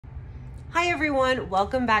Hi everyone,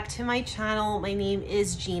 welcome back to my channel. My name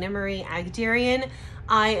is Gina Marie Agderian.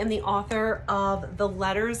 I am the author of The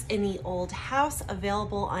Letters in the Old House,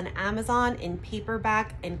 available on Amazon in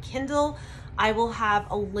paperback and Kindle. I will have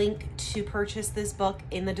a link to purchase this book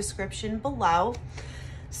in the description below.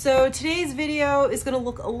 So today's video is going to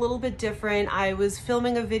look a little bit different. I was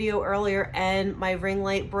filming a video earlier and my ring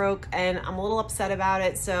light broke and I'm a little upset about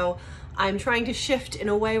it. So I'm trying to shift in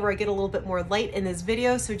a way where I get a little bit more light in this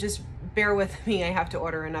video. So just bear with me, I have to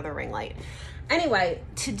order another ring light. Anyway,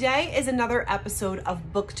 today is another episode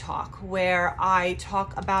of Book Talk where I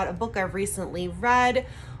talk about a book I've recently read,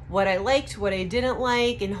 what I liked, what I didn't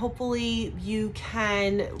like, and hopefully you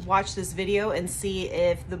can watch this video and see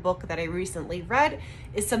if the book that I recently read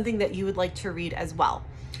is something that you would like to read as well.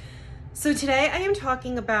 So today I am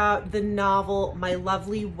talking about the novel My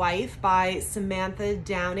Lovely Wife by Samantha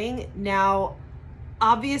Downing. Now,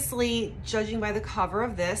 obviously, judging by the cover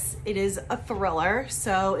of this, it is a thriller.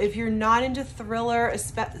 So if you're not into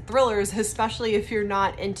thrillers, especially if you're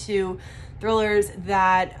not into thrillers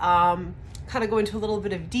that kind of go into a little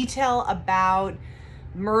bit of detail about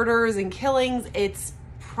murders and killings, it's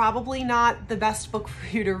probably not the best book for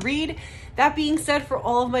you to read. That being said, for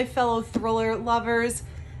all of my fellow thriller lovers,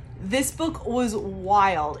 this book was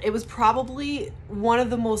wild. It was probably one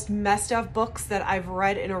of the most messed up books that I've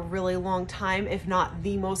read in a really long time, if not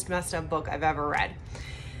the most messed up book I've ever read.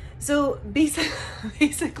 So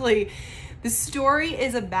basically, the story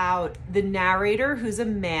is about the narrator, who's a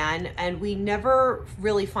man, and we never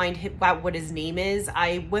really find out what his name is.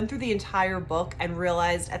 I went through the entire book and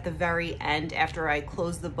realized at the very end, after I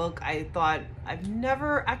closed the book, I thought, I've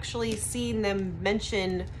never actually seen them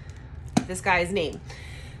mention this guy's name.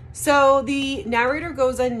 So the narrator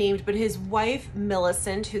goes unnamed, but his wife,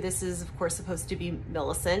 Millicent, who this is of course supposed to be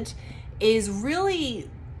Millicent, is really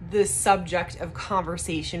the subject of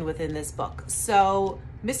conversation within this book. So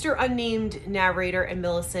Mr. Unnamed narrator and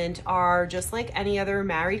Millicent are just like any other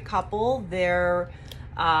married couple. They're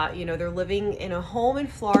they're living in a home in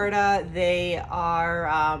Florida. They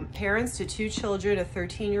are parents to two children, a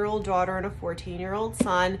 13-year-old daughter and a 14-year-old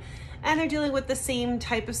son. And they're dealing with the same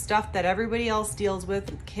type of stuff that everybody else deals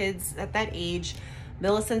with kids at that age.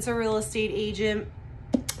 Millicent's a real estate agent,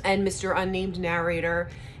 and Mr. Unnamed narrator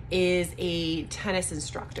is a tennis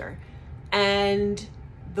instructor. And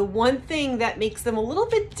the one thing that makes them a little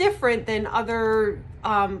bit different than other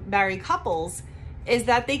married couples is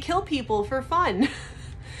that they kill people for fun.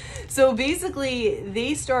 So basically,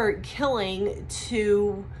 they start killing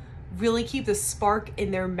to really keep the spark in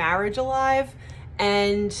their marriage alive.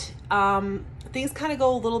 And things kind of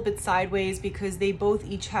go a little bit sideways because they both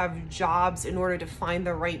each have jobs in order to find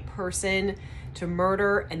the right person to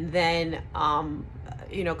murder and then,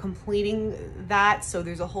 completing that. So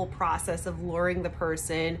there's a whole process of luring the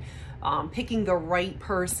person, picking the right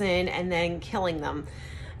person, and then killing them.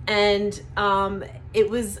 And it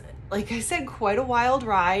was, like I said, quite a wild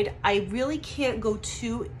ride. I really can't go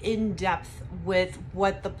too in depth with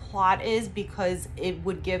what the plot is because it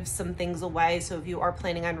would give some things away. So if you are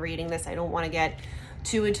planning on reading this, I don't want to get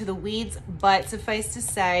too into the weeds, but suffice to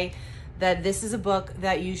say that this is a book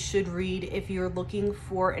that you should read if you're looking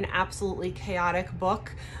for an absolutely chaotic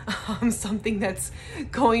book, something that's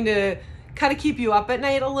going to kind of keep you up at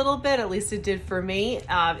night a little bit. At least it did for me.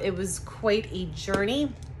 It was quite a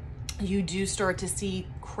journey. You do start to see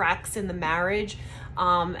cracks in the marriage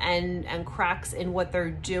and cracks in what they're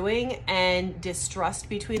doing and distrust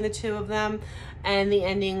between the two of them. And the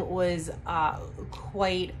ending was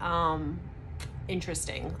quite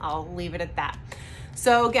interesting. I'll leave it at that.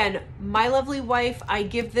 So again, My Lovely Wife, I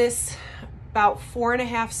give this about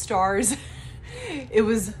 4.5 stars. It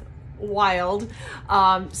was wild.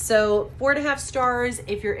 So 4.5 stars.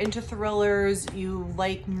 If you're into thrillers, you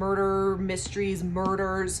like murder, mysteries,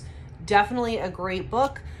 murders, definitely a great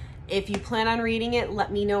book. If you plan on reading it,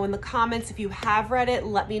 let me know in the comments. If you have read it,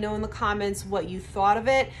 let me know in the comments what you thought of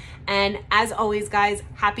it. And as always, guys,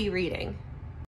 happy reading.